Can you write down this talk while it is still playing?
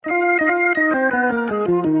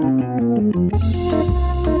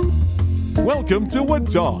Welcome to Wood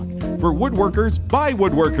Talk for woodworkers by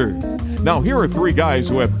woodworkers. Now, here are three guys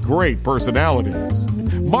who have great personalities: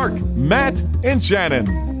 Mark, Matt, and Shannon.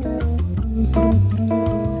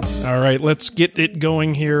 All right, let's get it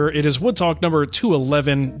going here. It is Wood Talk number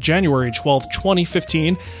 211, January 12th,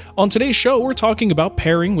 2015. On today's show, we're talking about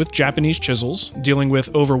pairing with Japanese chisels, dealing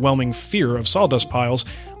with overwhelming fear of sawdust piles,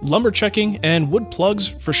 lumber checking, and wood plugs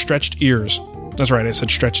for stretched ears. That's right, I said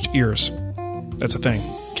stretched ears. That's a thing,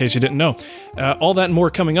 in case you didn't know. All that and more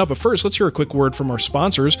coming up. But first, let's hear a quick word from our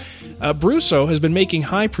sponsors. Brusso has been making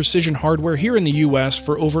high-precision hardware here in the U.S.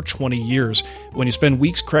 for over 20 years. When you spend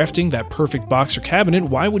weeks crafting that perfect box or cabinet,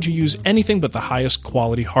 why would you use anything but the highest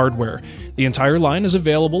quality hardware? The entire line is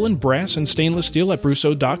available in brass and stainless steel at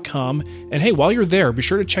Brusso.com. And hey, while you're there, be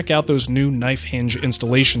sure to check out those new knife hinge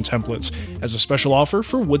installation templates. As a special offer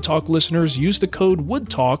for Wood Talk listeners, use the code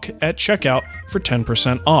WOODTALK at checkout for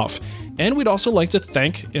 10% off. And we'd also like to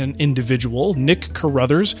thank an individual, Nick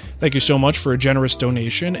Carruthers. Thank you so much for a generous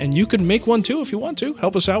donation, and you can make one too if you want to.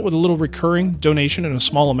 Help us out with a little recurring donation in a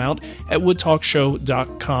small amount at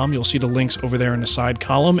woodtalkshow.com. You'll see the links over there in the side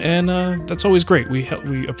column, and that's always great. We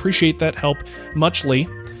appreciate that help muchly,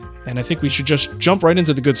 and I think we should just jump right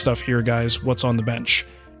into the good stuff here, guys. What's on the bench?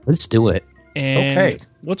 Let's do it. And okay.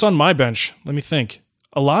 What's on my bench? Let me think.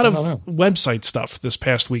 A lot of website stuff this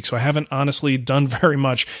past week, so I haven't honestly done very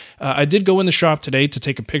much. I did go in the shop today to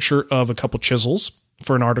take a picture of a couple chisels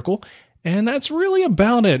for an article, and that's really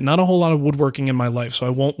about it. Not a whole lot of woodworking in my life, so I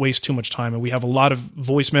won't waste too much time. And we have a lot of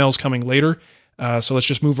voicemails coming later, so let's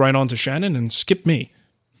just move right on to Shannon and skip me.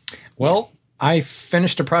 Well, I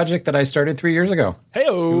finished a project that I started 3 years ago.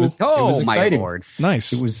 Hey-o! It was exciting. My Lord.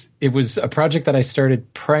 Nice. It was a project that I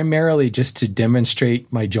started primarily just to demonstrate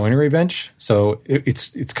my joinery bench. So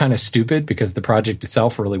it's kind of stupid because the project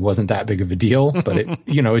itself really wasn't that big of a deal, but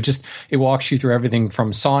it walks you through everything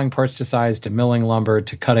from sawing parts to size to milling lumber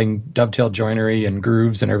to cutting dovetail joinery and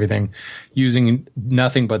grooves and everything using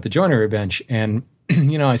nothing but the joinery bench. And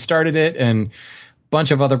I started it, and a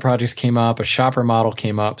bunch of other projects came up. A shopper model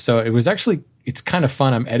came up. So it's kind of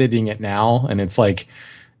fun. I'm editing it now, and it's like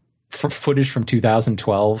footage from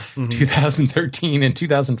 2012, 2013, and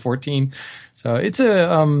 2014. So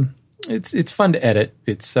it's fun to edit.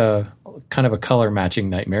 It's kind of a color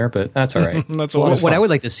matching nightmare, but that's all right. That's always what I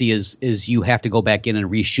would like to see is you have to go back in and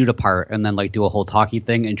reshoot a part and then like do a whole talkie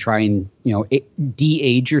thing and try and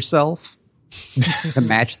de-age yourself to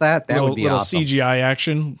match that. That would be awesome. CGI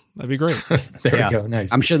action. That'd be great. There you go.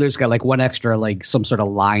 Nice. I'm sure there's got like one extra, like some sort of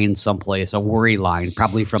line someplace, a worry line,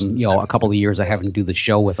 probably from a couple of years of having to do the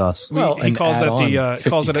show with us. Well, he calls that the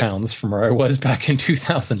 50 pounds from where I was back in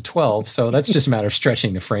 2012. So that's just a matter of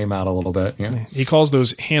stretching the frame out a little bit. Yeah. He calls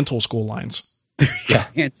those hand tool school lines.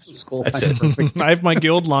 Yeah, School that's it. I have my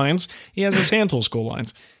guild lines. He has his hand tool school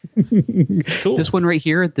lines. Cool. This one right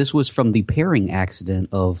here, this was from the pairing accident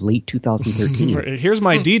of late 2013. Here's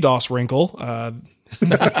my DDoS wrinkle.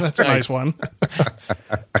 That's a nice one.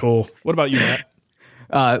 Cool. What about you,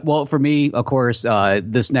 Matt? Well, for me, of course,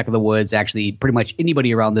 this neck of the woods, actually pretty much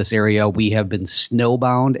anybody around this area, we have been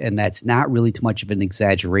snowbound, and that's not really too much of an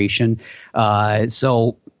exaggeration.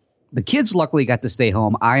 So the kids luckily got to stay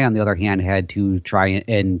home. I, on the other hand, had to try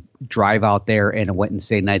and drive out there, and it went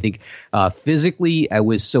insane. And I think physically I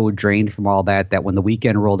was so drained from all that when the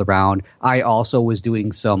weekend rolled around, I also was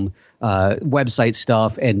doing some website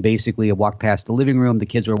stuff, and basically I walked past the living room. The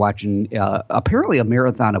kids were watching apparently a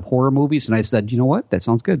marathon of horror movies, and I said, you know what? That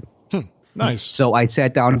sounds good. Nice. So I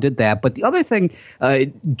sat down and did that. But the other thing,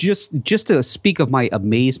 just to speak of my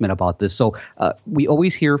amazement about this, so we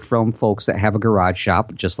always hear from folks that have a garage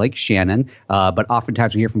shop, just like Shannon, but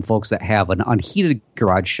oftentimes we hear from folks that have an unheated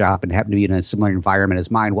garage shop and happen to be in a similar environment as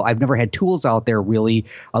mine. Well, I've never had tools out there really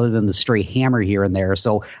other than the stray hammer here and there.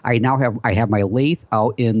 So I have my lathe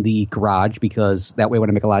out in the garage because that way when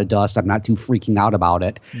I make a lot of dust, I'm not too freaking out about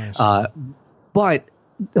it. Nice. But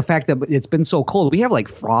the fact that it's been so cold, we have like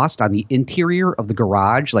frost on the interior of the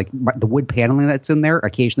garage, like the wood paneling that's in there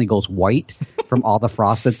occasionally goes white from all the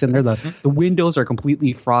frost that's in there. The windows are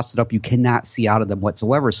completely frosted up. You cannot see out of them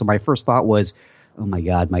whatsoever. So my first thought was, oh my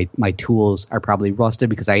God, my tools are probably rusted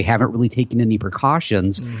because I haven't really taken any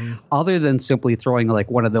precautions other than simply throwing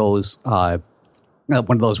like one of those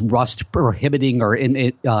rust prohibiting or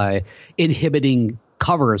inhibiting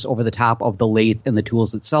covers over the top of the lathe and the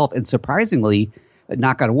tools itself. And surprisingly,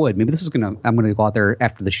 knock on wood, maybe I'm going to go out there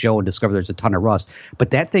after the show and discover there's a ton of rust.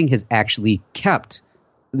 But that thing has actually kept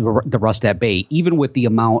the rust at bay, even with the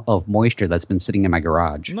amount of moisture that's been sitting in my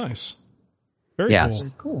garage. Nice. Very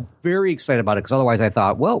cool. Very excited about it because otherwise I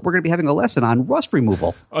thought, well, we're going to be having a lesson on rust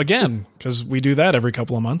removal. Again, because we do that every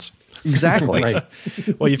couple of months. Exactly. Right.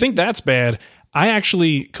 Well, you think that's bad. I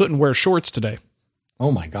actually couldn't wear shorts today.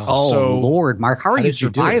 Oh my gosh. Oh, So- Lord, Mark, how are you did you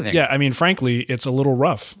do it? surviving? Yeah, I mean, frankly, it's a little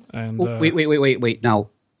rough. And Wait. Now,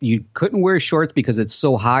 you couldn't wear shorts because it's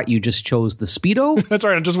so hot you just chose the Speedo? that's all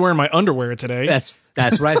right. I'm just wearing my underwear today. That's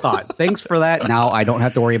what I thought. Thanks for that. Now I don't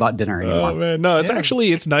have to worry about dinner anymore. Oh man, no,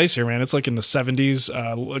 it's nice here, man. It's like in the 70s.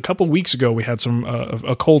 A couple weeks ago, we had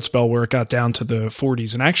a cold spell where it got down to the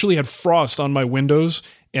 40s, and I actually had frost on my windows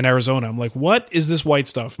in Arizona. I'm like, what is this white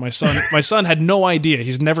stuff? My son had no idea.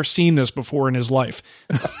 He's never seen this before in his life.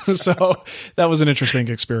 So that was an interesting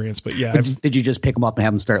experience. But yeah, Did you just pick them up and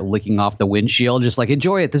have them start licking off the windshield? Just like,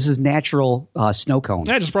 enjoy it. This is natural snow cone.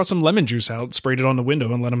 I just brought some lemon juice out, sprayed it on the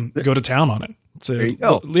window, and let him go to town on it. you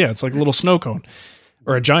go. Yeah, it's like a little snow cone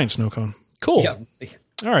or a giant snow cone. Cool. Yeah.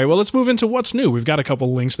 All right, well, let's move into what's new. We've got a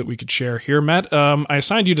couple links that we could share here. Matt, I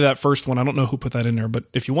assigned you to that first one. I don't know who put that in there, but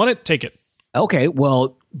if you want it, take it. Okay,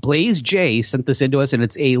 well, Blaze J sent this into us, and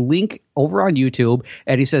it's a link over on YouTube,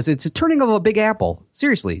 and he says it's a turning of a big apple.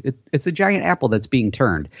 Seriously, it's a giant apple that's being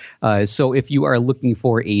turned. So if you are looking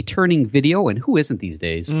for a turning video, and who isn't these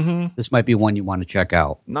days, this might be one you want to check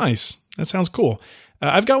out. Nice. That sounds cool.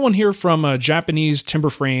 I've got one here from a Japanese timber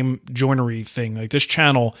frame joinery thing. Like, this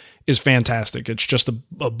channel is fantastic. It's just a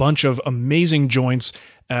bunch of amazing joints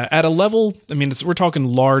at a level. I mean, we're talking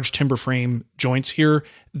large timber frame joints here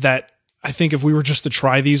that I think if we were just to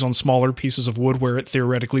try these on smaller pieces of wood where it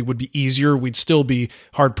theoretically would be easier, we'd still be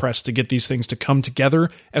hard pressed to get these things to come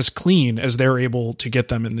together as clean as they're able to get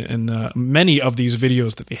them in many of these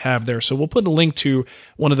videos that they have there. So we'll put a link to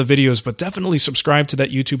one of the videos, but definitely subscribe to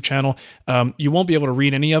that YouTube channel. You won't be able to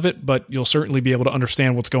read any of it, but you'll certainly be able to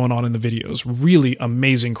understand what's going on in the videos. Really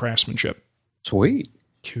amazing craftsmanship. Sweet.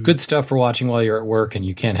 Good stuff for watching while you're at work and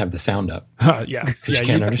you can't have the sound up. Yeah. You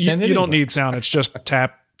can't understand it You don't anyway. need sound. It's just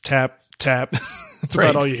tap, tap, tap. That's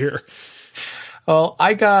Right. about all you hear. Well,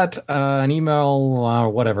 I got an email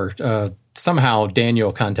or whatever. Somehow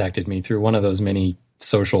Daniel contacted me through one of those many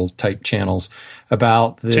social type channels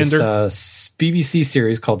about this Tinder? BBC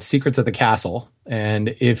series called Secrets of the Castle.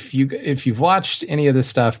 And if you've watched any of this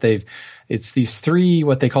stuff, it's these three,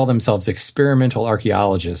 what they call themselves, experimental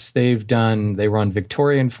archaeologists. They run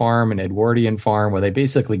Victorian Farm and Edwardian Farm, where they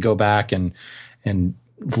basically go back and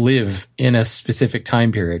live in a specific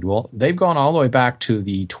time period. Well, they've gone all the way back to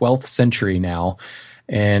the 12th century now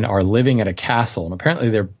and are living at a castle. And apparently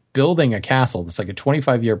they're building a castle. It's like a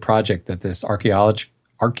 25-year project that this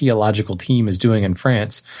archaeological team is doing in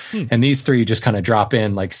France. And these three just kind of drop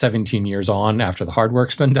in like 17 years on after the hard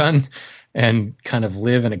work's been done and kind of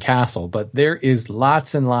live in a castle. But there is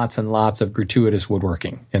lots and lots and lots of gratuitous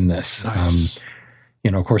woodworking in this. Nice.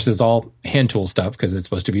 Of course, it's all hand tool stuff because it's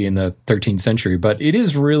supposed to be in the 13th century, but it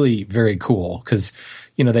is really very cool because,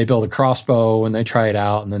 they build a crossbow and they try it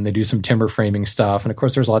out and then they do some timber framing stuff. And of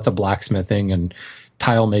course, there's lots of blacksmithing and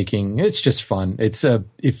tile making. It's just fun. It's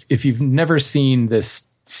if you've never seen this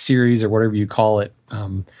series or whatever you call it,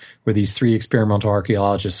 where these three experimental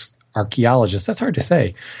archaeologists, that's hard to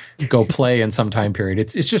say, go play in some time period.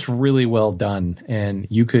 It's just really well done. And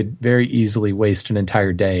you could very easily waste an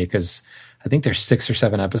entire day because I think there's 6 or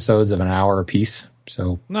 7 episodes of an hour apiece.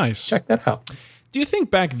 So Nice. check that out. Do you think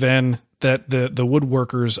back then that the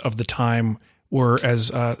woodworkers of the time were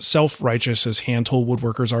as self-righteous as hand tool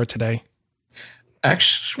woodworkers are today?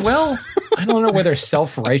 Actually, well, I don't know whether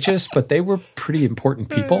self-righteous, but they were pretty important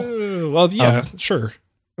people. Well, yeah, sure.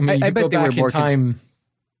 I you bet go they were back in more time.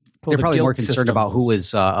 They're the probably more guild concerned system about who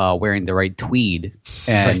was wearing the right tweed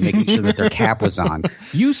and making sure that their cap was on.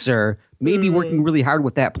 You, sir, may be working really hard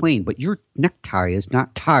with that plane, but your necktie is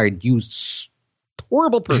not tied. You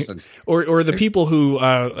horrible person. Or the people who,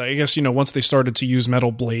 I guess, once they started to use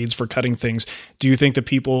metal blades for cutting things, do you think the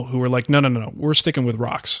people who were like, no, we're sticking with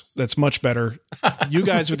rocks. That's much better. You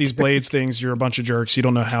guys with these blades things, you're a bunch of jerks. You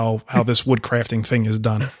don't know how this wood crafting thing is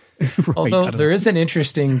done. Although there is an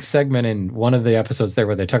interesting segment in one of the episodes there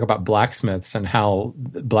where they talk about blacksmiths and how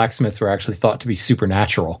blacksmiths were actually thought to be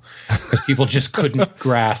supernatural because people just couldn't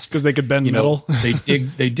grasp Because they could bend metal. they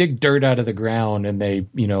dig dirt out of the ground and they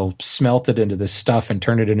smelt it into this stuff and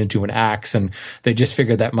turn it into an axe, and they just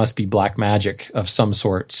figured that must be black magic of some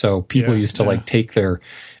sort. So people used to like take their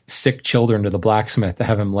sick children to the blacksmith to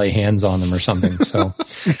have him lay hands on them or something. So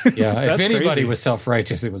yeah, if anybody crazy. was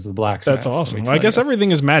self-righteous, it was the blacksmith. That's awesome. Well, I guess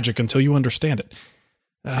everything is magic until you understand it.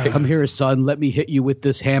 Come here, son. Let me hit you with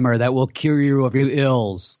this hammer that will cure you of your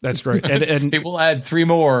ills. That's great. And it will add 3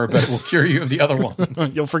 more, but it will cure you of the other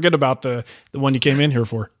one. you'll forget about the one you came in here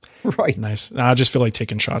for. Right. Nice. I just feel like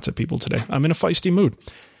taking shots at people today. I'm in a feisty mood.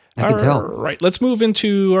 I can tell. All right, let's move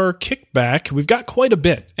into our kickback. We've got quite a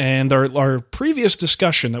bit, and our previous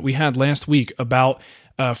discussion that we had last week about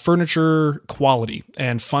furniture quality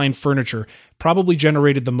and fine furniture probably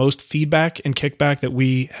generated the most feedback and kickback that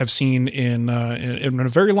we have seen in a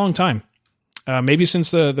very long time. Maybe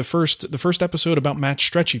since the first episode about Matt's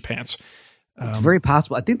stretchy pants. It's very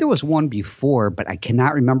possible. I think there was one before, but I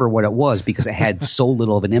cannot remember what it was because it had so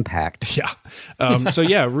little of an impact. Yeah. So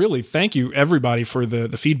yeah, really, thank you everybody for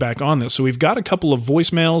the feedback on this. So we've got a couple of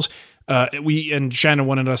voicemails. And Shannon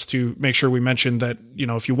wanted us to make sure we mentioned that,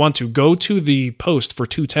 if you want to go to the post for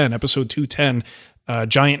 210, episode 210,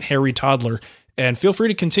 Giant Hairy Toddler, and feel free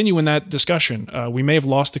to continue in that discussion. We may have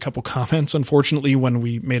lost a couple comments, unfortunately, when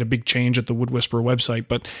we made a big change at the Wood Whisperer website,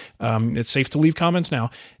 but it's safe to leave comments now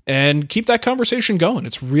and keep that conversation going.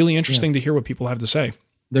 It's really interesting to hear what people have to say.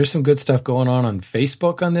 There's some good stuff going on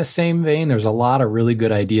Facebook on this same vein. There's a lot of really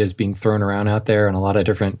good ideas being thrown around out there and a lot of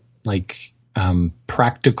different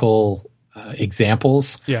practical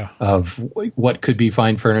examples of what could be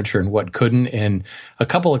fine furniture and what couldn't, and a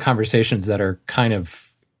couple of conversations that are kind of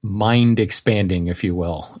mind expanding, if you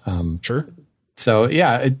will. Sure. So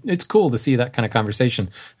yeah, it's cool to see that kind of conversation.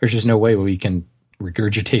 There's just no way we can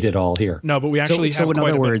regurgitate it all here. No, but we actually have. So in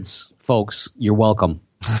other words, folks, you're welcome.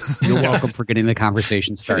 You're welcome for getting the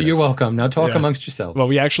conversation started. You're welcome. Now talk amongst yourselves. Well,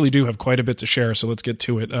 we actually do have quite a bit to share, so let's get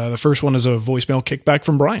to it. The first one is a voicemail kickback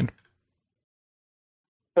from Brian.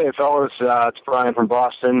 Hey, fellas. It's Brian from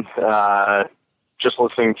Boston. Just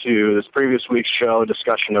listening to this previous week's show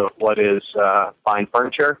discussion of what is fine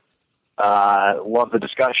furniture. Love the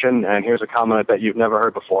discussion, and here's a comment that you've never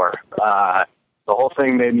heard before. The whole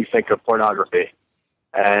thing made me think of pornography,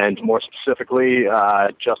 and more specifically,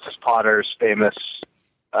 Justice Potter's famous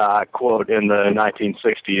quote in the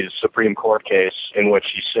 1960s Supreme Court case in which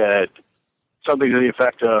he said something to the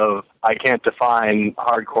effect of, "I can't define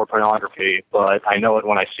hardcore pornography, but I know it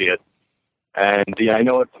when I see it." And the "I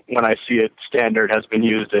know it when I see it" standard has been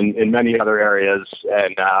used in many other areas,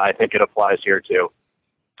 and I think it applies here too.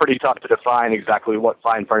 Pretty tough to define exactly what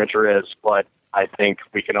fine furniture is, but I think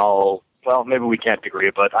we can all, well, maybe we can't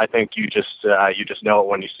agree, but I think you just know it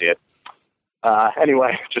when you see it.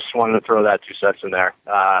 Anyway, just wanted to throw that 2 cents in there.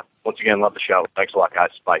 Once again, love the show. Thanks a lot,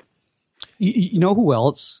 guys. Bye. You know who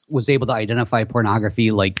else was able to identify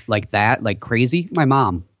pornography like that, like crazy? My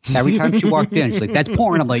mom. Every time she walked in, she's like, "That's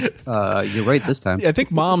porn." I'm like, "You're right this time." Yeah, I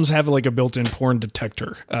think moms have like a built-in porn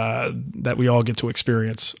detector that we all get to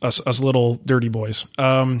experience, us little dirty boys.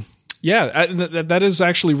 That is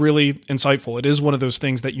actually really insightful. It is one of those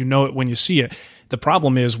things that you know it when you see it. The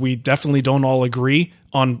problem is we definitely don't all agree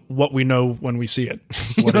on what we know when we see it.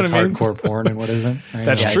 What is hardcore porn and what isn't?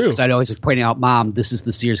 That's true. I'd always point out, "Mom, this is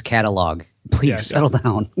the Sears catalog. Please settle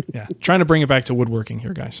down." Yeah, trying to bring it back to woodworking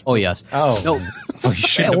here, guys. Oh yes. Oh no. You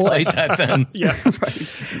should have played that then. Yeah,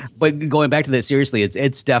 right. But going back to that seriously,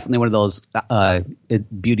 it's definitely one of those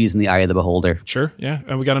beauties in the eye of the beholder. Sure. Yeah,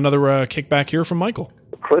 and we got another kickback here from Michael.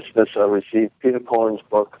 Christmas, I received Peter Korn's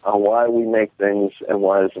book on why we make things and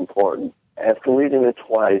why it's important. After reading it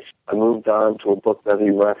twice, I moved on to a book that he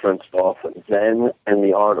referenced often, Zen and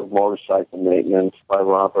the Art of Motorcycle Maintenance by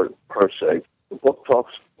Robert Pirsig. The book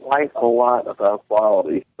talks quite a lot about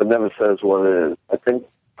quality, but never says what it is. I think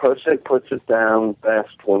Pirsig puts it down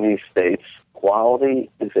best when he states, quality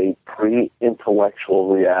is a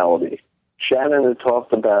pre-intellectual reality. Shannon had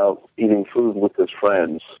talked about eating food with his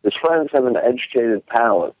friends. His friends have an educated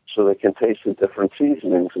palate, so they can taste the different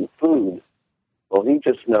seasonings in food. Well, he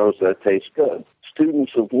just knows that it tastes good.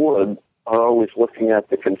 Students of wood are always looking at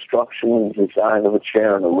the construction and design of a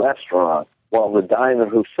chair in a restaurant, while the diner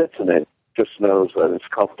who sits in it just knows that it's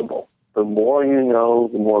comfortable. The more you know,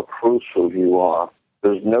 the more crucial you are.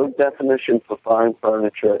 There's no definition for fine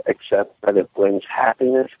furniture except that it brings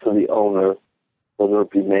happiness to the owner, whether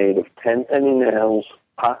it be made of 10-penny nails,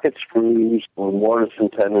 pocket screws, or mortise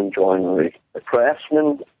and tenon joinery. A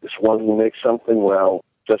craftsman is one who makes something well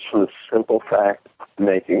just for the simple fact of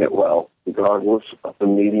making it well, regardless of the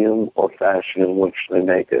medium or fashion in which they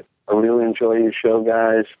make it. I really enjoy your show,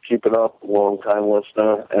 guys. Keep it up, long-time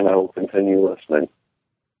listener, and I will continue listening.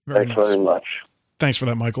 Thanks very much. Thanks for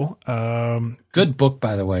that, Michael. Good book,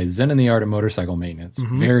 by the way. Zen and the Art of Motorcycle Maintenance.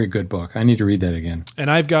 Mm-hmm. Very good book. I need to read that again.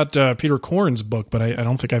 And I've got Peter Korn's book, but I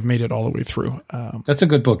don't think I've made it all the way through. That's a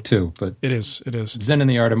good book, too. But It is. Zen and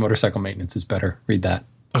the Art of Motorcycle Maintenance is better. Read that.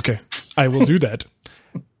 Okay. I will do that.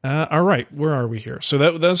 All right, where are we here? So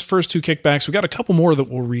that's the first 2 kickbacks. We got a couple more that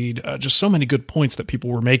we'll read. Just so many good points that people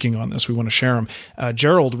were making on this. We want to share them.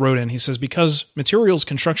 Gerald wrote in. He says, because materials,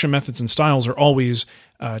 construction methods, and styles are always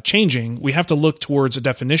changing, we have to look towards a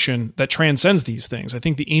definition that transcends these things. I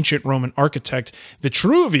think the ancient Roman architect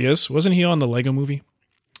Vitruvius, wasn't he on the Lego movie?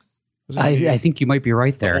 I think you might be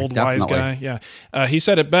right there. Old definitely. wise guy, yeah. He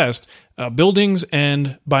said it best. Buildings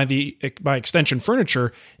and by extension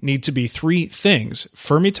furniture need to be three things: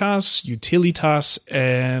 firmitas, utilitas,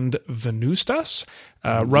 and venustas.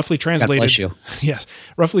 Roughly translated, yes,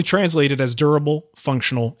 roughly translated as durable,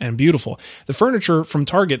 functional, and beautiful. The furniture from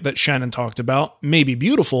Target that Shannon talked about may be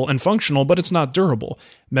beautiful and functional, but it's not durable.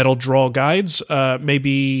 Metal draw guides may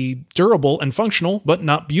be durable and functional, but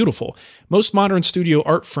not beautiful. Most modern studio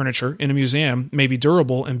art furniture in a museum may be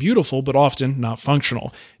durable and beautiful, but often not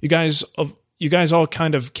functional. You guys all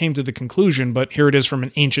kind of came to the conclusion, but here it is from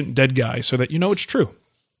an ancient dead guy, so that you know it's true.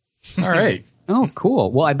 All right. Oh,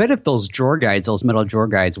 cool. Well, I bet if those drawer guides, those metal drawer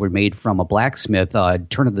guides were made from a blacksmith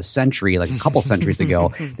turn of the century, like a couple centuries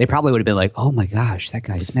ago, they probably would have been like, oh my gosh, that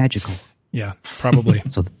guy is magical. Yeah, probably.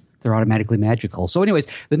 So they're automatically magical. So anyways,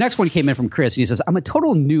 the next one came in from Chris, and he says, I'm a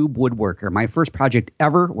total noob woodworker. My first project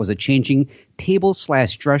ever was a changing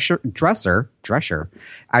table/dresser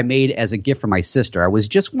I made as a gift for my sister. I was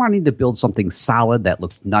just wanting to build something solid that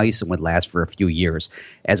looked nice and would last for a few years.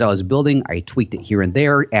 As I was building, I tweaked it here and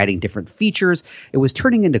there, adding different features. It was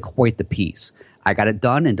turning into quite the piece. I got it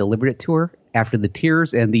done and delivered it to her. After the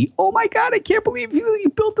tears and the, oh my God, I can't believe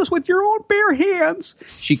you built this with your own bare hands,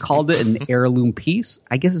 she called it an heirloom piece.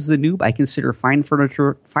 I guess as a noob, I consider fine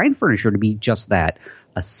furniture to be just that,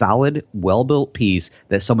 a solid, well-built piece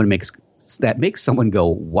that makes someone go,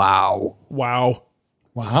 wow.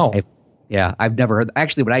 Wow. I've never heard.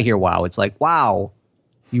 Actually, when I hear wow, it's like, wow,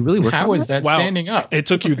 you really worked on How is that Wow. standing up? It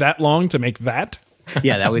took you that long to make that?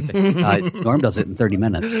 Yeah, that would. Norm does it in 30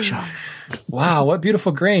 minutes. Wow, what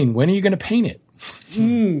beautiful grain. When are you going to paint it?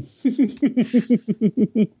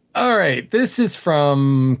 All right. This is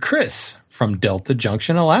from Chris from Delta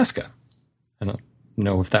Junction, Alaska. I don't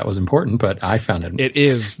know if that was important, but I found it. It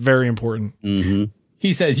is very important.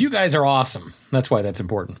 He says, you guys are awesome. That's why that's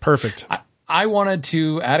important. Perfect. I wanted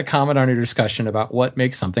to add a comment on your discussion about what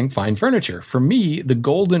makes something fine furniture. For me, the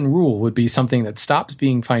golden rule would be something that stops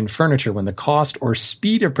being fine furniture when the cost or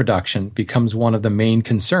speed of production becomes one of the main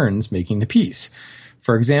concerns making the piece.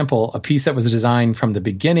 For example, a piece that was designed from the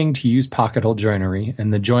beginning to use pocket hole joinery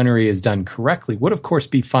and the joinery is done correctly would of course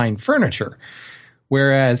be fine furniture.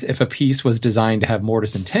 Whereas if a piece was designed to have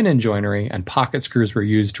mortise and tenon joinery and pocket screws were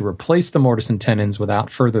used to replace the mortise and tenons without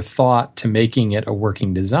further thought to making it a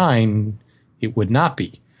working design, it would not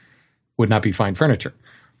be fine furniture.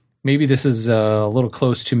 Maybe this is a little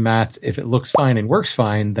close to Matt's if it looks fine and works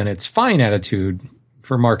fine, then it's fine attitude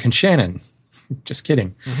for Mark and Shannon. Just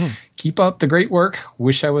kidding. Keep up the great work.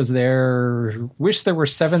 Wish I was there. Wish there were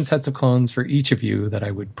 7 sets of clones for each of you that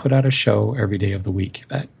I would put out a show every day of the week.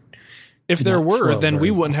 If there were, then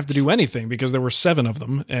we wouldn't have to do anything because there were 7 of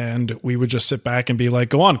them, and we would just sit back and be like,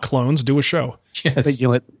 go on, clones, do a show. Yes. But you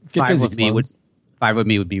know what? Get busy, clones. 5 of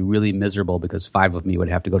me would be really miserable because 5 of me would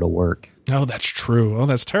have to go to work. Oh, that's true. Oh,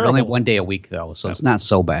 that's terrible. Only 1 day a week, though, so it's not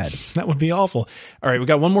so bad. That would be awful. All right, we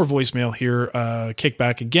got one more voicemail here,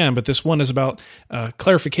 kickback again, but this one is about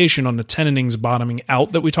clarification on the tenonings bottoming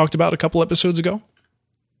out that we talked about a couple episodes ago.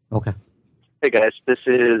 Okay. Hey guys, this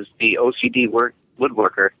is the OCD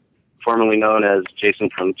woodworker, formerly known as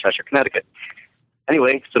Jason from Cheshire, Connecticut.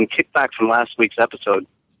 Anyway, some kickback from last week's episode.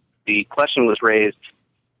 The question was raised,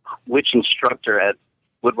 which instructor at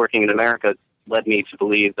Woodworking in America led me to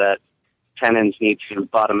believe that tenons need to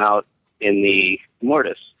bottom out in the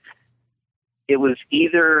mortise? It was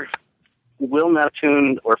either Will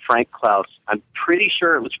Neptune or Frank Klaus. I'm pretty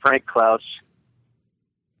sure it was Frank Klaus.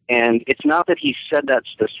 And it's not that he said that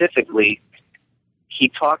specifically.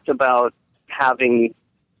 He talked about having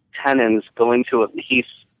tenons go into a piece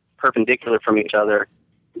perpendicular from each other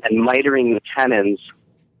and mitering the tenons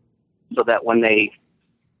so that when they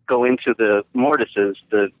go into the mortises,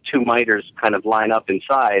 the 2 miters kind of line up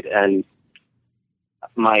inside. And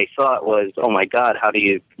my thought was, oh my God, how do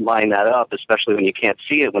you line that up, especially when you can't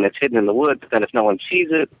see it, when it's hidden in the wood? But then if no one sees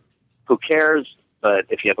it, who cares? But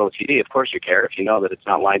if you have OCD, of course you care if you know that it's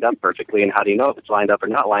not lined up perfectly. And how do you know if it's lined up or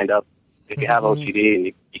not lined up? If you have OCD and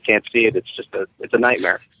you can't see it, it's a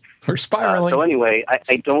nightmare. We're spiraling. So anyway,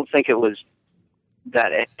 I don't think it was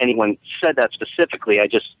that anyone said that specifically.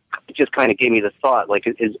 It just kind of gave me the thought, like,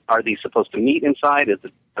 are these supposed to meet inside? Is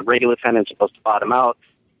the regular tenon supposed to bottom out?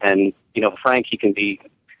 And, Frank, he can be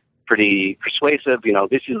pretty persuasive.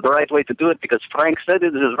 This is the right way to do it because Frank said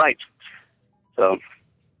it is right. So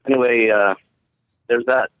anyway, there's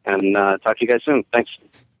that. And talk to you guys soon. Thanks.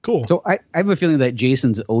 Cool. So I have a feeling that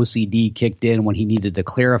Jason's OCD kicked in when he needed to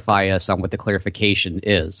clarify us on what the clarification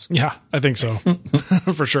is. Yeah, I think so.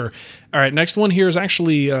 For sure. All right, next one here is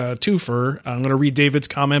actually twofer. I'm going to read David's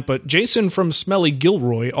comment, but Jason from Smelly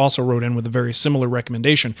Gilroy also wrote in with a very similar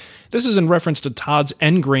recommendation. This is in reference to Todd's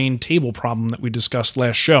end grain table problem that we discussed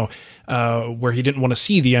last show, where he didn't want to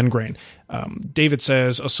see the end grain. David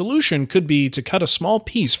says, a solution could be to cut a small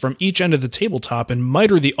piece from each end of the tabletop and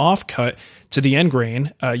miter the offcut to the end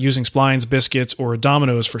grain using splines, biscuits, or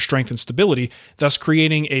dominoes for strength and stability, thus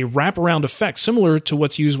creating a wraparound effect similar to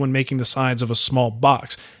what's used when making the sides of a small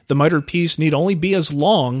box. The mitered piece need only be as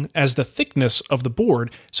long as the thickness of the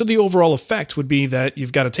board, so the overall effect would be that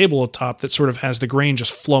you've got a tabletop that sort of has the grain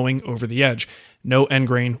just flowing over the edge. No end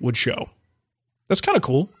grain would show. That's kind of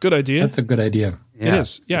cool. Good idea. That's a good idea. Yeah. It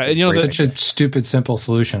is. Yeah. And, you know, such a stupid, simple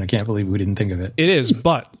solution. I can't believe we didn't think of it. It is,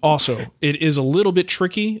 but also it is a little bit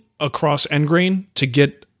tricky across end grain to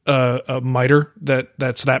get a miter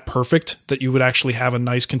that's that perfect, that you would actually have a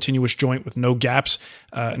nice continuous joint with no gaps.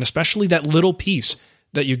 And especially that little piece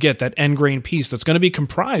that you get, that end grain piece that's going to be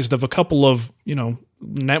comprised of a couple of, you know,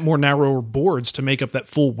 more narrower boards to make up that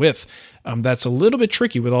full width. That's a little bit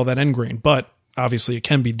tricky with all that end grain, but obviously it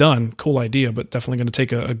can be done. Cool idea, but definitely going to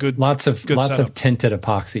take a good lots of setup. tinted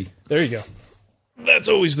epoxy. There you go. That's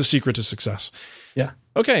always the secret to success. Yeah.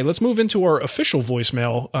 Okay, let's move into our official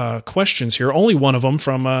voicemail questions here. Only one of them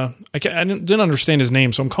from I didn't understand his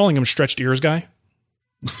name, so I'm calling him Stretched Ears Guy.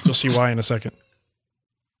 You'll see why in a second.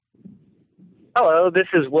 Hello, this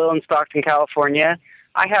is Will in Stockton, California.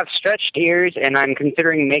 I have stretched ears, and I'm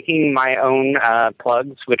considering making my own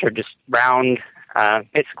plugs, which are just round,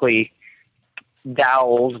 basically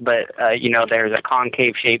dowels, but, there's a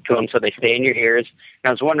concave shape to them so they stay in your ears. And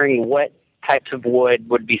I was wondering what types of wood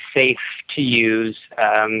would be safe to use.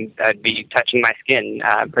 I'd be touching my skin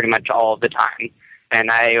pretty much all of the time. And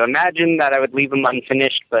I imagine that I would leave them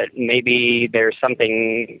unfinished, but maybe there's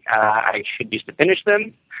something I should use to finish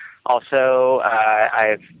them. Also,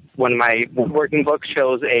 one of my working books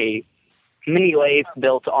shows a mini lathe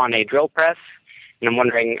built on a drill press, and I'm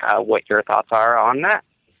wondering what your thoughts are on that.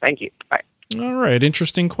 Thank you. Bye. All right,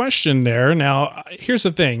 interesting question there. Now, here's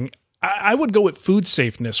the thing. I would go with food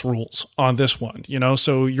safeness rules on this one,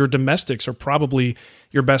 so your domestics are probably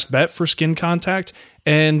your best bet for skin contact.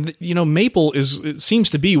 And, maple it seems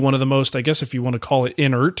to be one of the most, I guess if you want to call it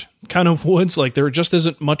inert kind of woods, like there just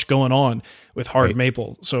isn't much going on with hard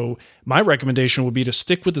maple. So my recommendation would be to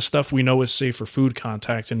stick with the stuff we know is safe for food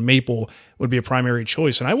contact, and maple would be a primary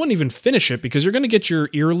choice. And I wouldn't even finish it because you're going to get your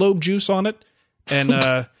earlobe juice on it.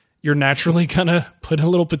 And, you're naturally gonna put a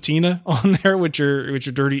little patina on there with your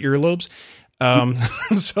dirty earlobes.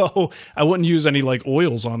 So I wouldn't use any like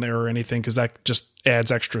oils on there or anything, because that just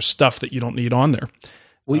adds extra stuff that you don't need on there.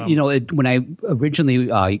 Well, when I originally,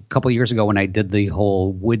 a couple of years ago, when I did the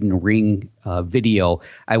whole wooden ring video,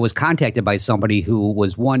 I was contacted by somebody who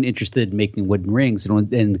was, interested in making wooden rings.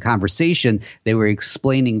 And in the conversation, they were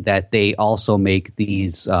explaining that they also make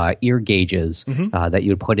these ear gauges that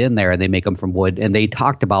you would put in there, and they make them from wood. And they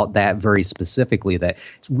talked about that very specifically, that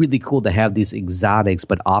it's really cool to have these exotics,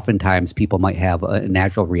 but oftentimes people might have a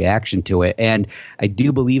natural reaction to it. And I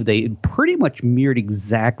do believe they pretty much mirrored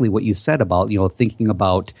exactly what you said about, thinking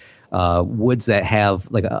about woods that have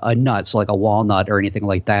like a nut, so like a walnut or anything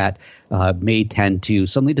like that, may tend to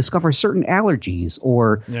suddenly discover certain allergies.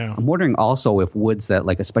 Or I'm wondering also if woods that,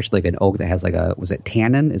 like, especially like an oak that has like was it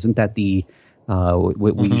tannin? Isn't that the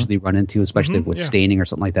what we usually run into, especially with staining or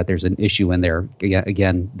something like that? There's an issue in there.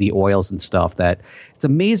 Again, the oils and stuff, that it's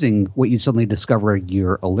amazing what you suddenly discover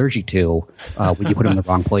you're allergic to when you put them in the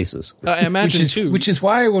wrong places. I imagine which is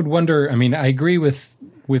why I would wonder. I mean, I agree with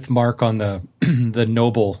Mark on the the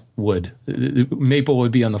noble wood. Maple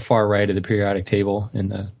would be on the far right of the periodic table,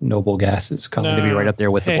 and the noble gases column to be right up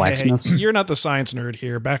there with the blacksmiths. Hey, you're not the science nerd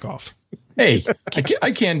here. Back off. Hey,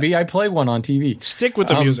 I can be. I play one on TV. Stick with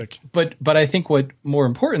the music. But I think what more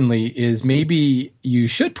importantly is maybe you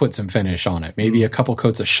should put some finish on it. Maybe a couple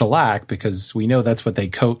coats of shellac, because we know that's what they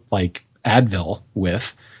coat like Advil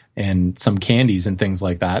with, and some candies and things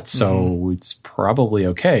like that. So it's probably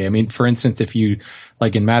okay. I mean, for instance, if you,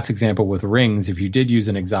 like in Matt's example with rings, if you did use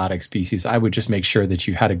an exotic species, I would just make sure that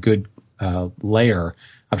you had a good layer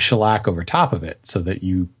of shellac over top of it, so that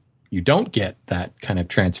you don't get that kind of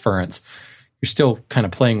transference. You're still kind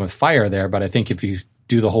of playing with fire there, but I think if you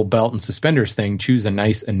do the whole belt and suspenders thing, choose a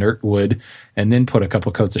nice inert wood, and then put a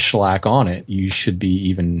couple coats of shellac on it, you should be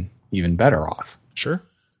even better off. Sure.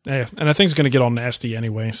 Yeah, and I think it's going to get all nasty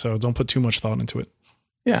anyway, so don't put too much thought into it.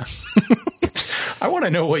 Yeah. I want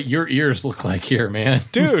to know what your ears look like here, man.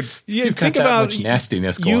 Dude, you think about much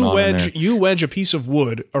nastiness going on in there. You wedge a piece of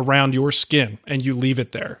wood around your skin and you leave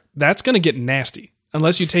it there. That's going to get nasty.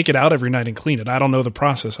 unless you take it out every night and clean it. I don't know the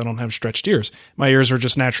process. I don't have stretched ears. My ears are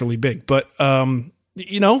just naturally big, but,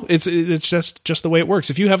 it's just the way it works.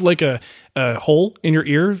 If you have like a hole in your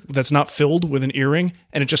ear that's not filled with an earring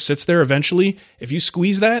and it just sits there, eventually, if you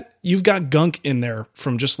squeeze that, you've got gunk in there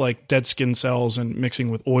from just like dead skin cells and mixing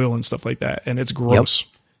with oil and stuff like that. And it's gross. Yep.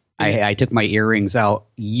 I took my earrings out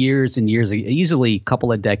years and years ago, easily a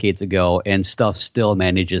couple of decades ago, and stuff still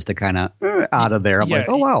manages to kind of out of there. I'm like,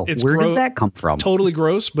 oh, wow, where did that come from? Totally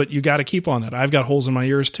gross, but you got to keep on it. I've got holes in my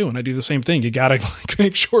ears too, and I do the same thing. You got to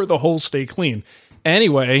make sure the holes stay clean.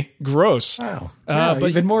 Anyway, gross. Wow. But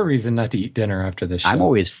even more reason not to eat dinner after this show. I'm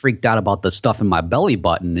always freaked out about the stuff in my belly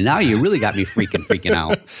button, and now you really got me freaking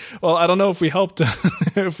out. Well, I don't know if we helped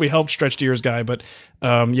Stretched Ears guy, but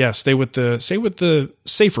stay with the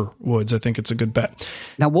safer woods. I think it's a good bet.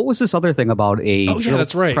 Now, what was this other thing about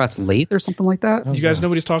that's right. press lathe or something like that? You guys know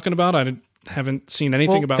what he's talking about? I haven't seen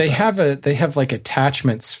anything about that. They have like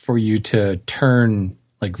attachments for you to turn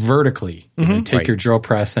like vertically. You take your drill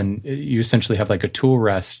press and you essentially have like a tool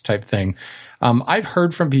rest type thing. I've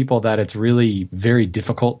heard from people that it's really very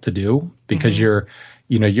difficult to do because you're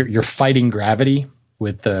fighting gravity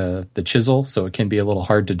with the chisel, so it can be a little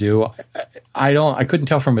hard to do. I couldn't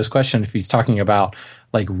tell from his question if he's talking about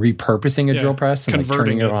like repurposing a drill press and like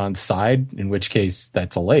turning it on side, in which case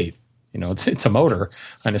that's a lathe. It's a motor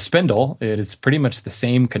and a spindle. It is pretty much the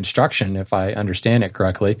same construction, if I understand it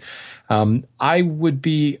correctly. I would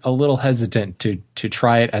be a little hesitant to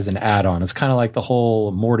try it as an add-on. It's kind of like the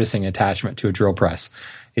whole mortising attachment to a drill press.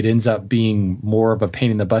 It ends up being more of a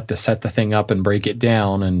pain in the butt to set the thing up and break it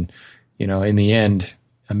down. And, in the end,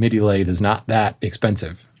 a MIDI lathe is not that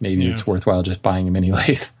expensive. Maybe it's worthwhile just buying a mini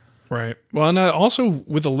lathe. Right. Well, and also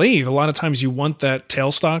with a lathe, a lot of times you want that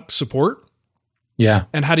tailstock support. Yeah.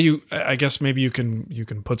 And how do you, I guess maybe you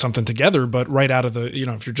can put something together, but right out of the,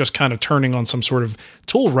 if you're just kind of turning on some sort of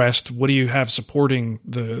tool rest, what do you have supporting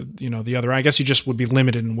the other? I guess you just would be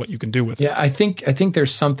limited in what you can do with it. Yeah. I think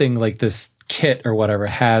there's something like this kit or whatever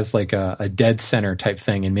has like a dead center type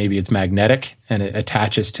thing, and maybe it's magnetic and it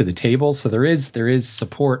attaches to the table. So there is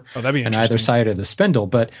support on either side of the spindle,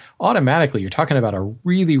 but automatically you're talking about a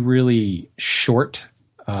really, really short,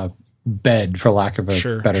 bed, for lack of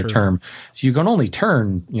a better term. So you can only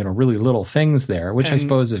turn, really little things there, which I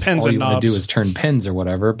suppose if all you want to do is turn pins or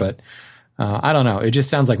whatever, but I don't know. It just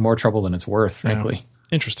sounds like more trouble than it's worth, frankly.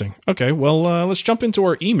 Yeah. Interesting. Okay. Well, let's jump into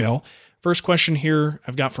our email. First question here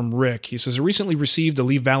I've got from Rick. He says, I recently received a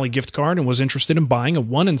Lee Valley gift card and was interested in buying a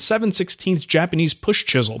 1 7/16 Japanese push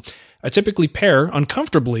chisel. I typically pair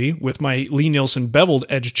uncomfortably with my Lee Nielsen beveled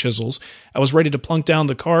edge chisels. I was ready to plunk down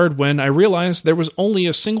the card when I realized there was only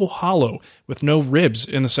a single hollow with no ribs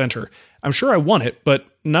in the center. I'm sure I want it, but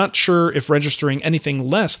not sure if registering anything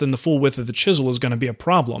less than the full width of the chisel is going to be a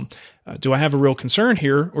problem. Do I have a real concern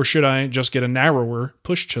here, or should I just get a narrower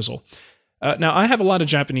push chisel? Now, I have a lot of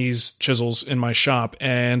Japanese chisels in my shop,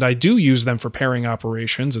 and I do use them for pairing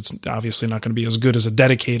operations. It's obviously not going to be as good as a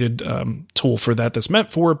dedicated tool for that's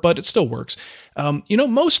meant for it, but it still works.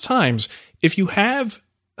 Most times, if you have,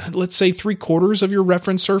 let's say, 3/4 of your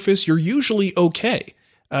reference surface, you're usually okay.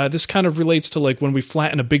 This kind of relates to like when we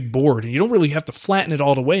flatten a big board, and you don't really have to flatten it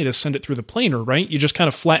all the way to send it through the planer, right? You just kind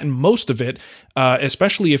of flatten most of it,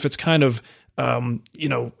 especially if it's kind of,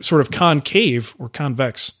 sort of concave or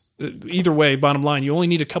convex. Either way, bottom line, you only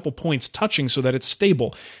need a couple points touching so that it's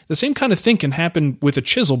stable. The same kind of thing can happen with a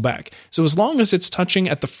chisel back. So as long as it's touching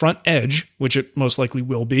at the front edge, which it most likely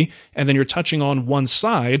will be, and then you're touching on one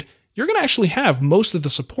side, you're going to actually have most of the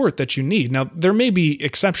support that you need. Now, there may be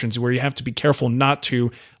exceptions where you have to be careful not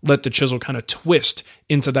to let the chisel kind of twist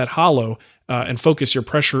into that hollow and focus your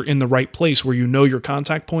pressure in the right place where your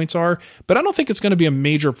contact points are. But I don't think it's going to be a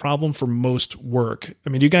major problem for most work.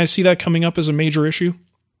 I mean, do you guys see that coming up as a major issue?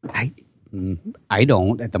 I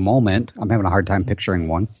don't at the moment. I'm having a hard time picturing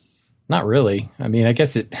one. Not really. I mean, I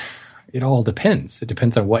guess it all depends. It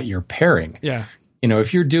depends on what you're pairing. Yeah.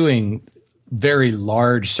 If you're doing very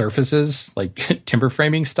large surfaces like timber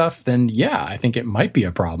framing stuff, then yeah, I think it might be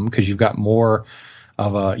a problem because you want more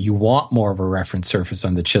of a reference surface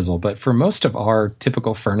on the chisel. But for most of our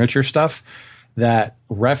typical furniture stuff, that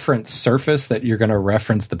reference surface that you're going to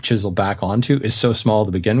reference the chisel back onto is so small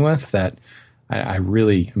to begin with that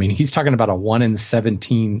he's talking about a 1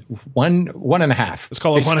 17, 1.5. Let's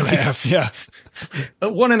call it 1.5. Yeah. A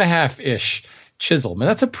 1.5-ish chisel. I mean,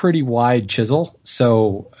 that's a pretty wide chisel.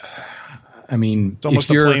 So, it's almost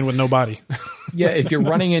a plane with no body. Yeah. If you're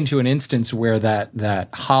running into an instance where that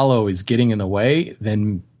hollow is getting in the way,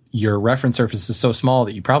 then your reference surface is so small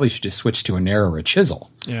that you probably should just switch to a narrower chisel.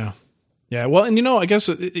 Yeah. Yeah. Well, and I guess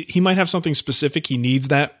he might have something specific he needs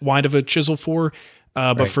that wide of a chisel for.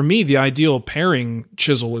 But for me, the ideal paring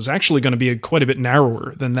chisel is actually going to be quite a bit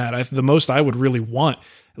narrower than that. The most I would really want,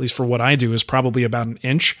 at least for what I do, is probably about an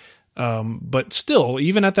inch. But still,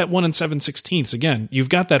 even at that 1 7/16, again, you've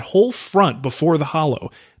got that whole front before the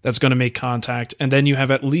hollow that's going to make contact. And then you have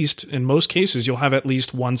at least, in most cases, you'll have at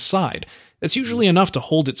least one side. That's usually enough to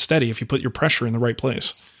hold it steady if you put your pressure in the right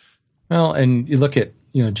place. Well, and you look at,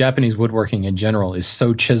 Japanese woodworking in general is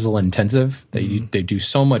so chisel intensive. They do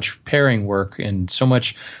so much paring work, and so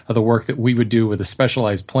much of the work that we would do with a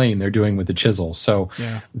specialized plane, they're doing with the chisel. So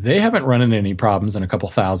they haven't run into any problems in a couple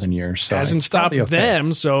thousand years. So hasn't stopped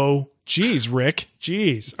them. So, geez, Rick,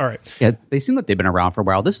 geez. All right. Yeah, they seem like they've been around for a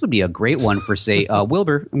while. This would be a great one for, say,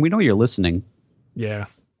 Wilbur, and we know you're listening. Yeah,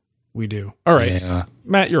 we do. All right. Yeah.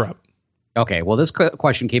 Matt, you're up. Okay, well, this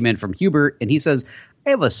question came in from Hubert, and he says, I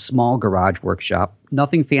have a small garage workshop.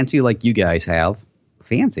 Nothing fancy like you guys have.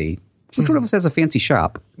 Fancy? Which one of us has a fancy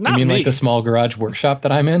shop? Not you mean me. like the small garage workshop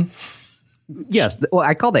that I'm in? Yes. Well,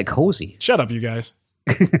 I call that cozy. Shut up, you guys.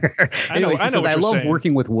 I know what I love saying.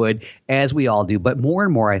 working with wood, as we all do, but more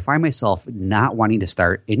and more I find myself not wanting to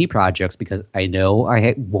start any projects because I know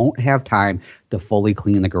I won't have time to fully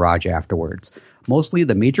clean the garage afterwards. Mostly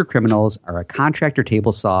the major criminals are a contractor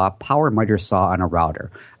table saw, power miter saw, and a router.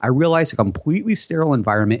 I realize a completely sterile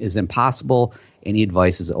environment is impossible. Any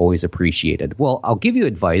advice is always appreciated. Well, I'll give you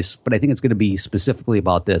advice, but I think it's going to be specifically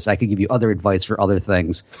about this. I could give you other advice for other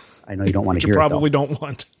things. I know you don't want to hear it, though. You probably don't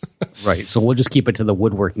want. Right. So we'll just keep it to the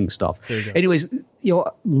woodworking stuff. Anyways,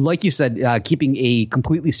 like you said, keeping a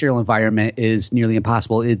completely sterile environment is nearly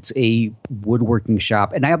impossible. It's a woodworking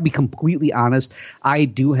shop. And I'll be completely honest, I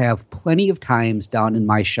do have plenty of times down in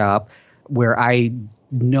my shop where I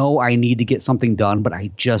know I need to get something done, but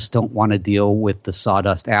I just don't want to deal with the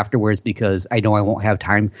sawdust afterwards because I know I won't have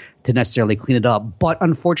time to necessarily clean it up. But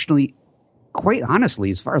unfortunately, quite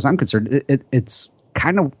honestly, as far as I'm concerned, it's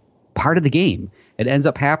kind of part of the game. It ends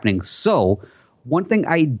up happening. So one thing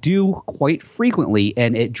I do quite frequently,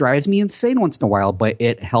 and it drives me insane once in a while, but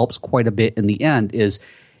it helps quite a bit in the end, is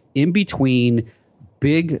in between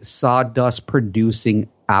big sawdust producing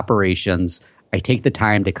operations, I take the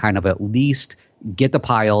time to kind of at least get the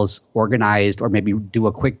piles organized, or maybe do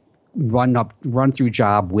a quick run through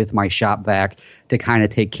job with my shop vac to kind of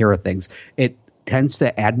take care of things. It tends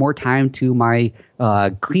to add more time to my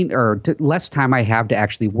less time I have to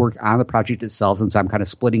actually work on the project itself, since I'm kind of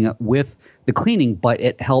splitting it with the cleaning, but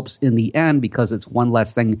it helps in the end because it's one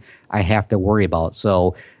less thing I have to worry about.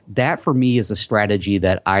 So that for me is a strategy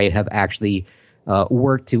that I have actually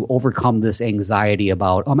worked to overcome this anxiety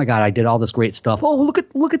about, oh my God, I did all this great stuff. Oh,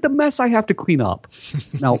 look at the mess I have to clean up.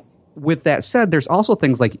 Now, with that said, there's also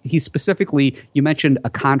things like you mentioned a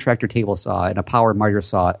contractor table saw and a power miter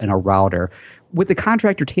saw and a router. With the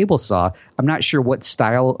contractor table saw, I'm not sure what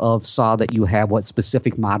style of saw that you have, what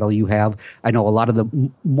specific model you have. I know a lot of the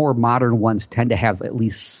more modern ones tend to have at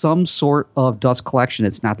least some sort of dust collection.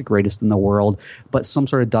 It's not the greatest in the world, but some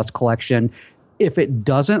sort of dust collection. If it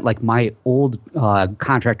doesn't, like my old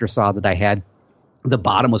contractor saw that I had, the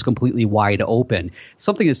bottom was completely wide open.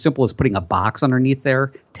 Something as simple as putting a box underneath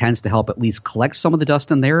there tends to help at least collect some of the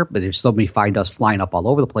dust in there, but there's so many fine dust flying up all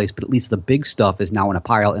over the place, but at least the big stuff is now in a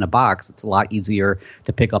pile in a box. It's a lot easier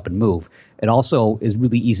to pick up and move. It also is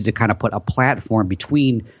really easy to kind of put a platform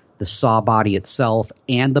between the saw body itself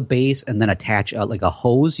and the base, and then attach like a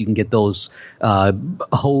hose. You can get those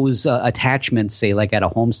hose attachments, say like at a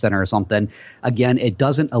home center or something. Again, it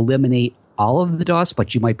doesn't eliminate all of the dust,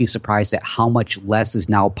 but you might be surprised at how much less is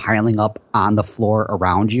now piling up on the floor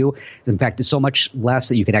around you. In fact, it's so much less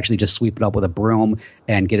that you could actually just sweep it up with a broom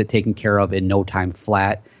and get it taken care of in no time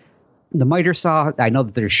flat. The miter saw, I know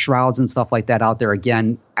that there's shrouds and stuff like that out there.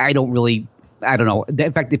 Again, I don't know.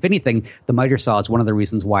 In fact, if anything, the miter saw is one of the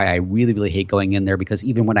reasons why I really, really hate going in there, because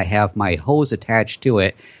even when I have my hose attached to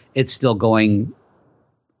it, it's still going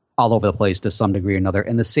all over the place to some degree or another.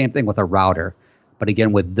 And the same thing with a router. But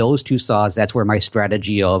again, with those two saws, that's where my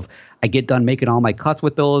strategy of I get done making all my cuts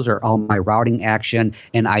with those or all my routing action,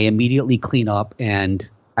 and I immediately clean up and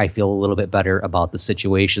I feel a little bit better about the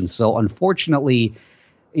situation. So unfortunately,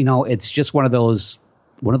 it's just one of those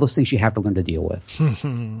things you have to learn to deal with.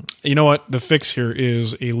 You know what? The fix here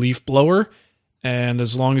is a leaf blower. And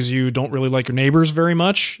as long as you don't really like your neighbors very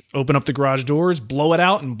much, open up the garage doors, blow it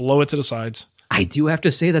out, and blow it to the sides. I do have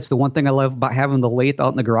to say that's the one thing I love about having the lathe out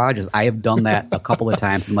in the garage is I have done that a couple of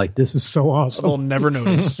times. I'm like, this is so awesome. They'll never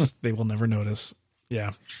notice. They will never notice.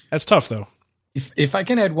 Yeah. That's tough, though. If I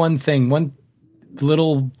can add one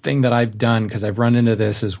little thing that I've done, because I've run into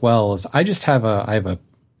this as well, is I have a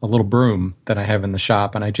a little broom that I have in the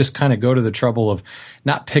shop, and I just kind of go to the trouble of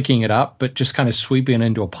not picking it up, but just kind of sweeping it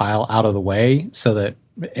into a pile out of the way so that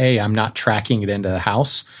I'm not tracking it into the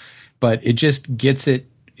house, but it just keeps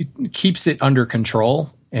it under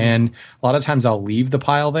control. And a lot of times I'll leave the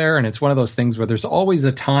pile there, and it's one of those things where there's always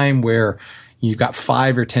a time where you've got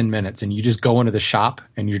 5 or 10 minutes and you just go into the shop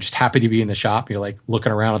and you're just happy to be in the shop. You're like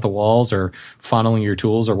looking around at the walls or funneling your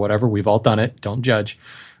tools or whatever. We've all done it. Don't judge.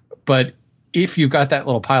 But if you've got that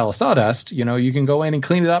little pile of sawdust, you can go in and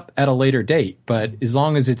clean it up at a later date. But as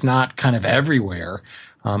long as it's not kind of everywhere,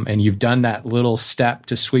 and you've done that little step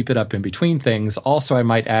to sweep it up in between things. Also, I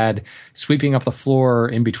might add, sweeping up the floor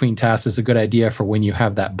in between tasks is a good idea for when you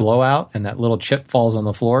have that blowout and that little chip falls on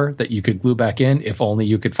the floor that you could glue back in if only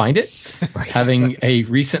you could find it. Right. Having a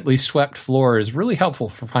recently swept floor is really helpful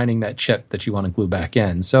for finding that chip that you want to glue back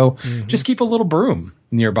in. So just keep a little broom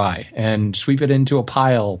nearby and sweep it into a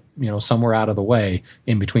pile, somewhere out of the way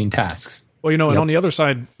in between tasks. Well, and on the other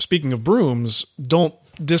side, speaking of brooms, don't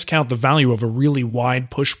discount the value of a really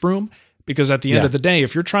wide push broom, because at the end of the day,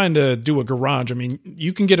 if you're trying to do a garage,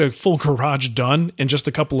 you can get a full garage done in just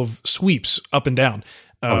a couple of sweeps up and down.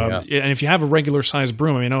 And if you have a regular size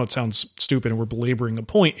broom, I know it sounds stupid and we're belaboring a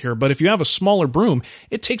point here, but if you have a smaller broom,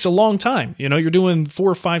 it takes a long time. You're doing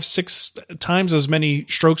 4, 5, 6 times as many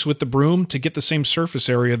strokes with the broom to get the same surface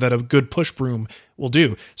area that a good push broom will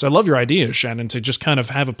do. So I love your idea, Shannon, to just kind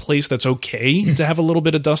of have a place that's okay to have a little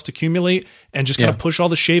bit of dust accumulate and just kind of push all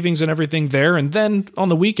the shavings and everything there. And then on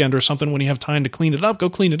the weekend or something, when you have time to clean it up, go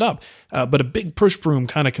clean it up. But a big push broom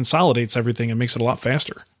kind of consolidates everything and makes it a lot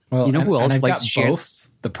faster. Well, who else likes both?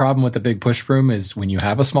 The problem with the big push broom is when you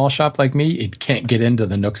have a small shop like me, it can't get into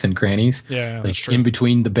the nooks and crannies. Yeah, that's true. In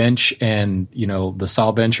between the bench and, the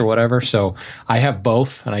saw bench or whatever. So I have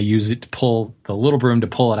both, and I use it to pull the little broom to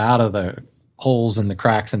pull it out of the holes and the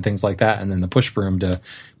cracks and things like that, and then the push broom to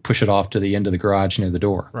push it off to the end of the garage near the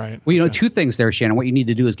door. Right. Well, two things there, Shannon. What you need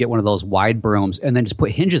to do is get one of those wide brooms and then just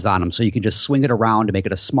put hinges on them so you can just swing it around to make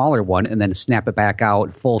it a smaller one and then snap it back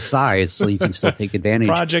out full size so you can still take advantage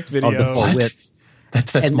Project video. of the full width.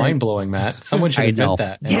 That's mind-blowing, Matt. Someone should invent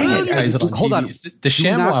that. Hold on. The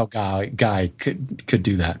ShamWow guy could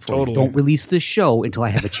do that for totally. you. Don't release the show until I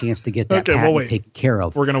have a chance to get that patent taken care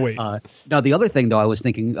of. We're going to wait. Now, the other thing, though, I was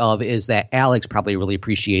thinking of is that Alex probably really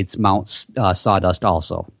appreciates Mount Sawdust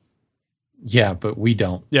also. Yeah, but we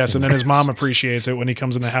don't. Yes, and then his mom appreciates it when he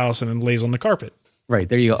comes in the house and then lays on the carpet. Right,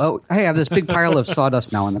 there you go. Oh, I have this big pile of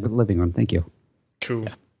sawdust now in the living room. Thank you. Cool.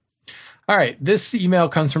 Yeah. All right, this email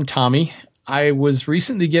comes from Tommy. I was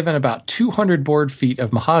recently given about 200 board feet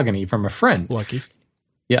of mahogany from a friend. Lucky.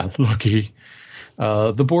 Yeah, lucky.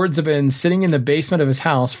 The boards have been sitting in the basement of his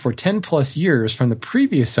house for 10 plus years from the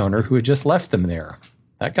previous owner who had just left them there.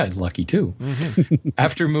 That guy's lucky too. Mm-hmm.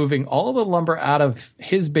 After moving all the lumber out of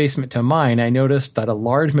his basement to mine, I noticed that a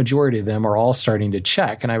large majority of them are all starting to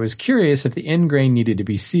check, and I was curious if the end grain needed to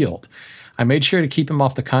be sealed. I made sure to keep them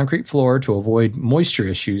off the concrete floor to avoid moisture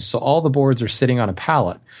issues, so all the boards are sitting on a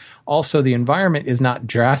pallet. Also, the environment is not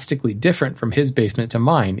drastically different from his basement to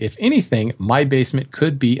mine. If anything, my basement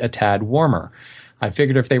could be a tad warmer. I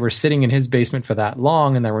figured if they were sitting in his basement for that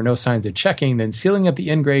long and there were no signs of checking, then sealing up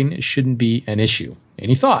the end grain shouldn't be an issue.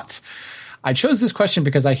 Any thoughts? I chose this question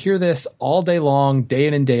because I hear this all day long, day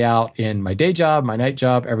in and day out, in my day job, my night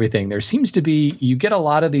job, everything. There seems to be, you get a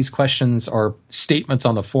lot of these questions or statements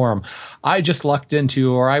on the forum. I just lucked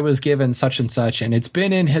into, or I was given such and such, and it's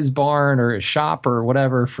been in his barn or his shop or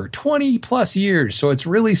whatever for 20 plus years, so it's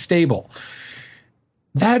really stable.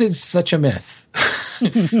 That is such a myth.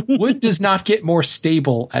 Wood does not get more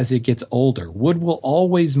stable as it gets older. Wood will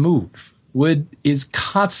always move. Wood is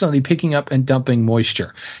constantly picking up and dumping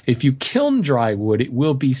moisture. If you kiln dry wood, it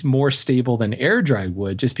will be more stable than air dry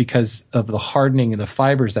wood just because of the hardening of the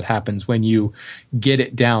fibers that happens when you get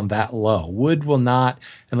it down that low. Wood will not,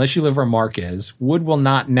 unless you live where Mark is, wood will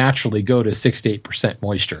not naturally go to 6 to 8%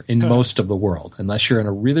 moisture in most of the world. Unless you're in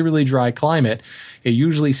a really, really dry climate, it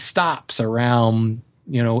usually stops around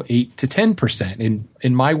 8 to 10%.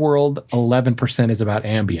 In my world, 11% is about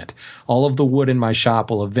ambient. All of the wood in my shop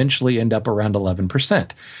will eventually end up around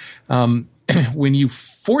 11%. When you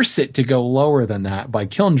force it to go lower than that by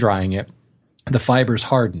kiln drying it, the fibers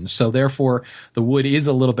harden. So therefore, the wood is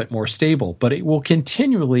a little bit more stable, but it will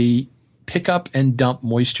continually pick up and dump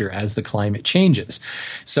moisture as the climate changes.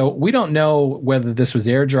 So we don't know whether this was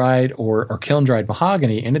air dried or kiln dried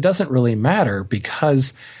mahogany, and it doesn't really matter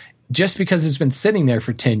because just because it's been sitting there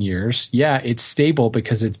for 10 years, yeah, it's stable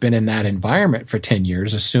because it's been in that environment for 10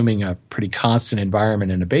 years, assuming a pretty constant environment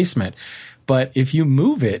in a basement. But if you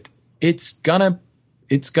move it, it's gonna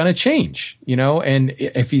it's going to change, and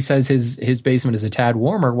if he says his basement is a tad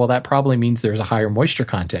warmer, well, that probably means there's a higher moisture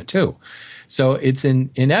content too. So it's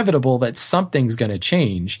inevitable that something's going to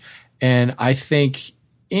change. And I think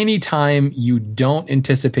anytime you don't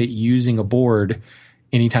anticipate using a board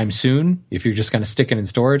anytime soon, if you're just going to stick it in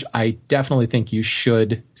storage, I definitely think you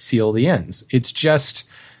should seal the ends. It's just,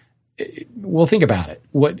 well, think about it.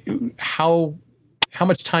 How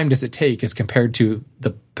much time does it take as compared to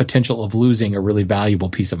the potential of losing a really valuable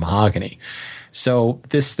piece of mahogany? So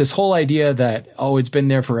this whole idea that, it's been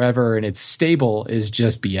there forever and it's stable is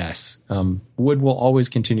just BS. Wood will always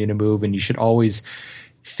continue to move, and you should always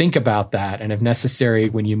think about that. And if necessary,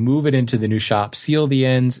 when you move it into the new shop, seal the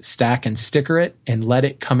ends, stack and sticker it, and let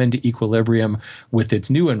it come into equilibrium with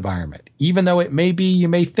its new environment. Even though you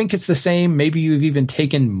may think it's the same, maybe you've even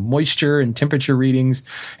taken moisture and temperature readings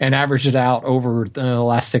and averaged it out over the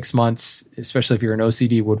last 6 months, especially if you're an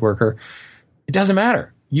OCD woodworker. It doesn't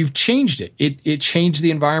matter. You've changed it. It changed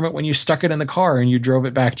the environment when you stuck it in the car and you drove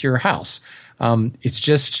it back to your house. It's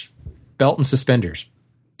just belt and suspenders.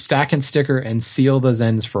 Stack and sticker and seal those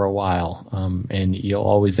ends for a while, and you'll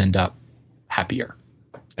always end up happier.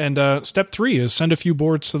 And step 3 is send a few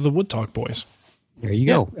boards to the Wood Talk boys. There you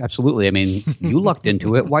go. Absolutely. I mean, you lucked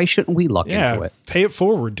into it. Why shouldn't we luck into it? Pay it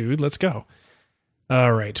forward, dude. Let's go.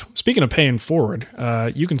 All right. Speaking of paying forward,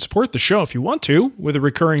 you can support the show if you want to with a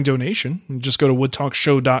recurring donation. Just go to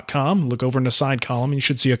woodtalkshow.com, look over in the side column, and you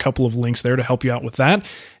should see a couple of links there to help you out with that.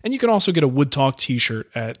 And you can also get a Wood Talk t-shirt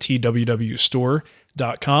at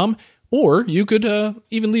twwstore.com, or you could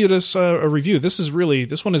even leave us a review. This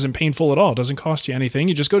one isn't painful at all. It doesn't cost you anything.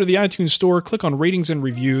 You just go to the iTunes store, click on ratings and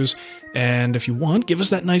reviews, and if you want, give us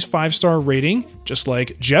that nice 5-star rating, just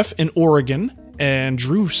like Jeff in Oregon and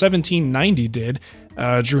Drew1790 did.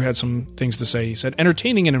 Drew had some things to say. He said,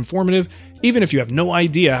 entertaining and informative. Even if you have no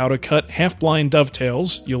idea how to cut half-blind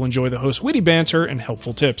dovetails, you'll enjoy the host's witty banter and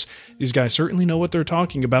helpful tips. These guys certainly know what they're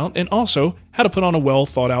talking about, and also how to put on a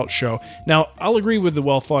well-thought-out show. Now, I'll agree with the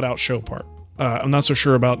well-thought-out show part. I'm not so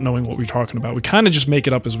sure about knowing what we're talking about. We kind of just make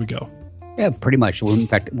it up as we go. Yeah, pretty much. In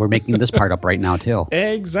fact, we're making this part up right now, too.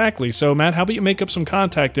 Exactly. So, Matt, how about you make up some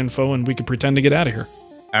contact info, and we can pretend to get out of here.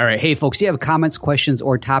 All right. Hey, folks, do you have comments, questions,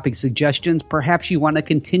 or topic suggestions? Perhaps you want to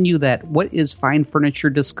continue that what is fine furniture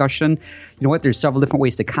discussion. You know what? There's several different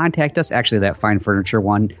ways to contact us. Actually, that fine furniture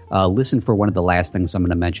one, listen for one of the last things I'm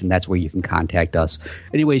going to mention. That's where you can contact us.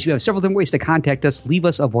 Anyways, you have several different ways to contact us. Leave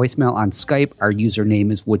us a voicemail on Skype. Our username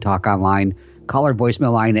is Wood Talk Online. Call our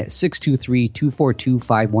voicemail line at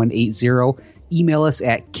 623-242-5180. Email us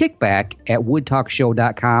at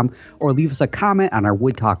kickback@woodtalkshow.com, or leave us a comment on our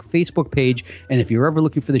Wood Talk Facebook page. And if you're ever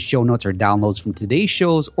looking for the show notes or downloads from today's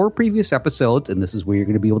shows or previous episodes, and this is where you're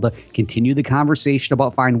going to be able to continue the conversation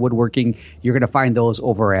about fine woodworking, you're going to find those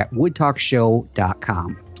over at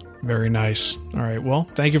woodtalkshow.com. Very nice. All right. Well,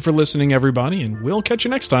 thank you for listening, everybody, and we'll catch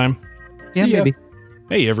you next time. Yeah, maybe.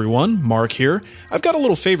 Hey everyone, Mark here. I've got a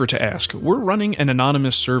little favor to ask. We're running an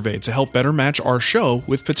anonymous survey to help better match our show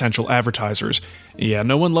with potential advertisers. Yeah,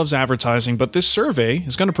 no one loves advertising, but this survey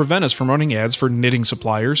is going to prevent us from running ads for knitting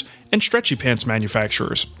suppliers and stretchy pants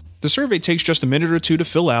manufacturers. The survey takes just a minute or two to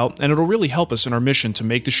fill out, and it'll really help us in our mission to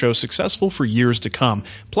make the show successful for years to come.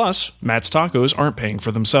 Plus, Matt's Tacos aren't paying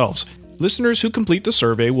for themselves. Listeners who complete the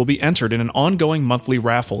survey will be entered in an ongoing monthly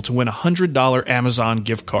raffle to win a $100 Amazon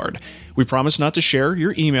gift card. We promise not to share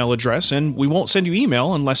your email address, and we won't send you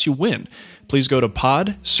email unless you win. Please go to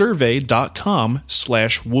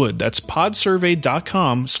podsurvey.com/wood. That's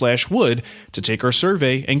podsurvey.com/wood to take our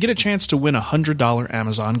survey and get a chance to win a $100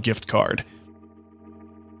 Amazon gift card.